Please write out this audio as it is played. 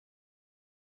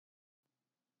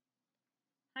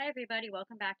Hi everybody,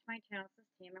 welcome back to my channel. This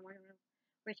is Tam. I want to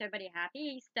wish everybody a happy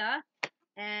Easter.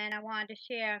 And I wanted to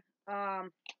share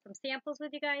some samples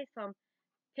with you guys from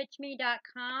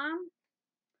pitchme.com.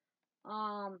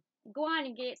 Go on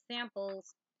and get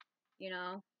samples, you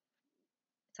know.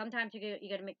 Sometimes you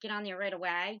gotta get on there right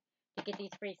away to get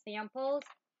these free samples.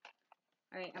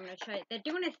 Alright, I'm gonna show you. They're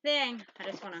doing a thing. I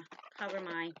just wanna cover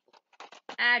my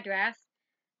address.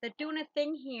 They're doing a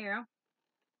thing here.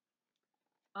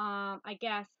 I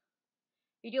guess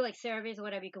you do like surveys or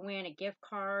whatever, you can win a gift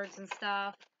cards and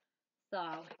stuff.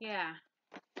 So yeah.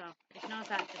 So just notice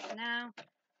that just now.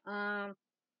 I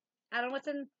don't know what's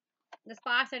in this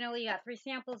box. I know you got 3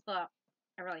 samples, but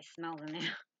I really smell them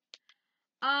there.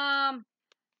 I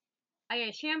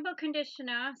got shampoo,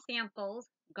 conditioner samples.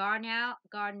 Garnell.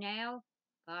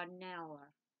 Oh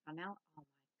my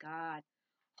god.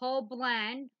 Whole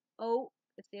blend. Oat.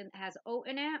 Has oat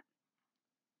in it.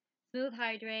 Smooth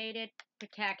hydrated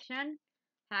protection.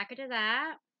 Packet of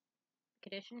that.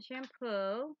 Conditioner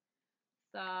shampoo.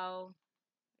 So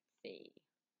let's see.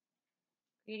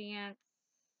 Ingredients.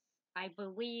 I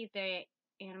believe they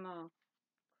animal,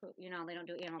 they don't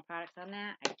do animal products on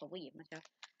that. I believe.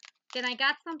 Then I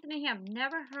got something in here. I've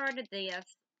never heard of this.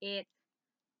 It's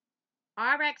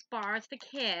RX bars for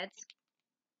kids.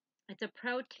 It's a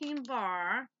protein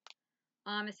bar.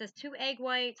 It says 2 egg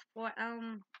whites, 4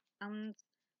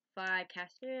 5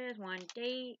 cashews, 1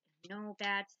 date. No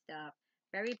bad stuff.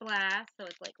 Very blast. So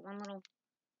it's like one little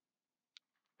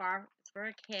bar. It's for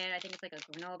a kid. I think it's like a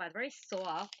granola bar. It's very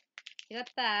soft. You got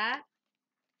that.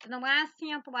 And the last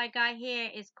sample I got here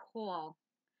is cool.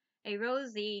 A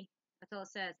rosy, that's all it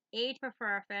says. Age for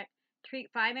perfect. Treat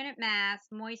 5-minute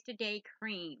mask. Moisture day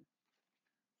cream.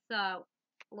 So,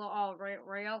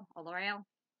 L'Oreal.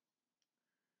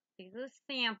 These are the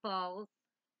samples.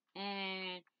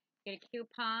 And get a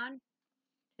coupon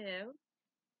too.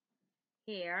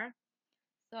 Here.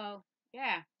 So,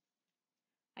 yeah.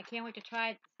 I can't wait to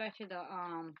try it, especially the,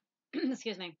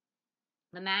 excuse me,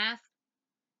 the mask.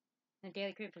 The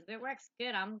daily cream. Because if it works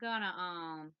good, I'm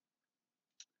gonna,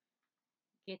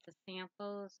 get the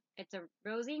samples. It's a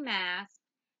rosy mask.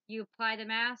 You apply the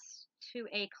mask to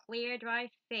a clear, dry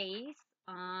face.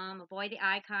 Avoid the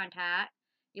eye contact.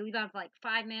 You leave on for like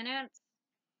 5 minutes.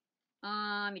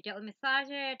 You gently massage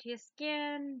it to your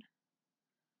skin.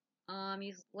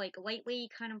 You like lightly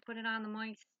kind of put it on the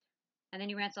moist, and then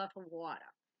you rinse off with water.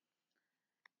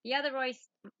 The other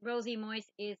rosy moist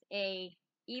is a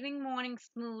evening, morning,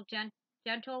 smooth,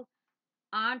 gentle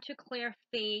onto clear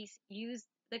face. Use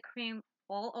the cream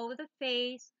all over the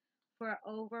face for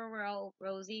overall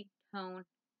rosy tone.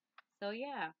 So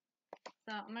yeah,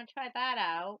 so I'm gonna try that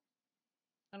out.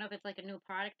 I don't know if it's like a new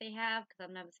product they have because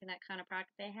I've never seen that kind of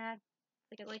product they have.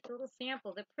 They get like little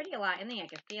samples. They're pretty a lot in there. I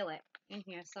can feel it in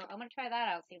here. So I'm gonna try that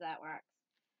out. See if that works.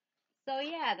 So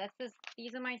yeah, that's just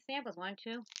these are my samples. 1,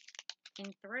 2,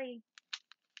 and 3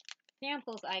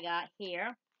 samples I got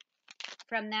here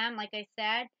from them. Like I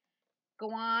said,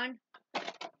 go on. I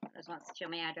just want to show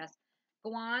my address.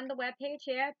 Go on the webpage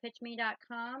here,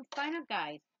 pitchme.com. Sign up,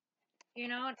 guys. You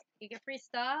get free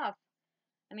stuff.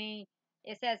 I mean,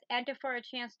 it says enter for a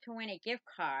chance to win a gift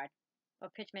card or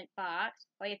Pitchment box.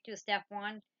 All you have to do is step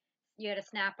 1. You got to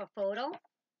snap a photo.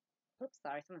 Oops,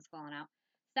 sorry, someone's falling out.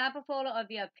 Snap a photo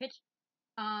of your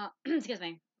excuse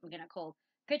me, I'm getting a cold.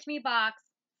 Pitch Me box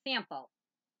sample.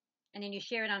 And then you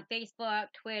share it on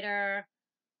Facebook, Twitter,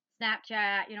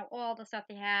 Snapchat, all the stuff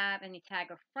they have. And you tag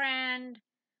a friend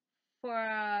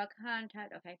for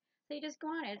contact. Okay. So you just go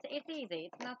on it. It's easy.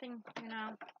 It's nothing,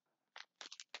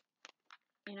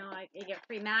 you get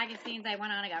free magazines. I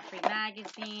went on, I got free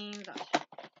magazines. I'll show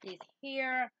these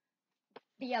here.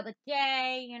 The other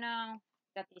day,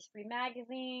 got these free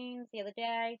magazines the other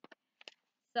day.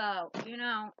 So,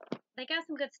 they got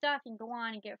some good stuff. You can go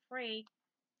on and get free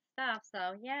stuff.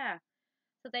 So, yeah.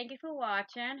 So, thank you for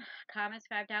watching. Comment,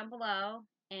 subscribe down below.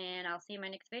 And I'll see you in my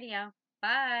next video.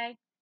 Bye.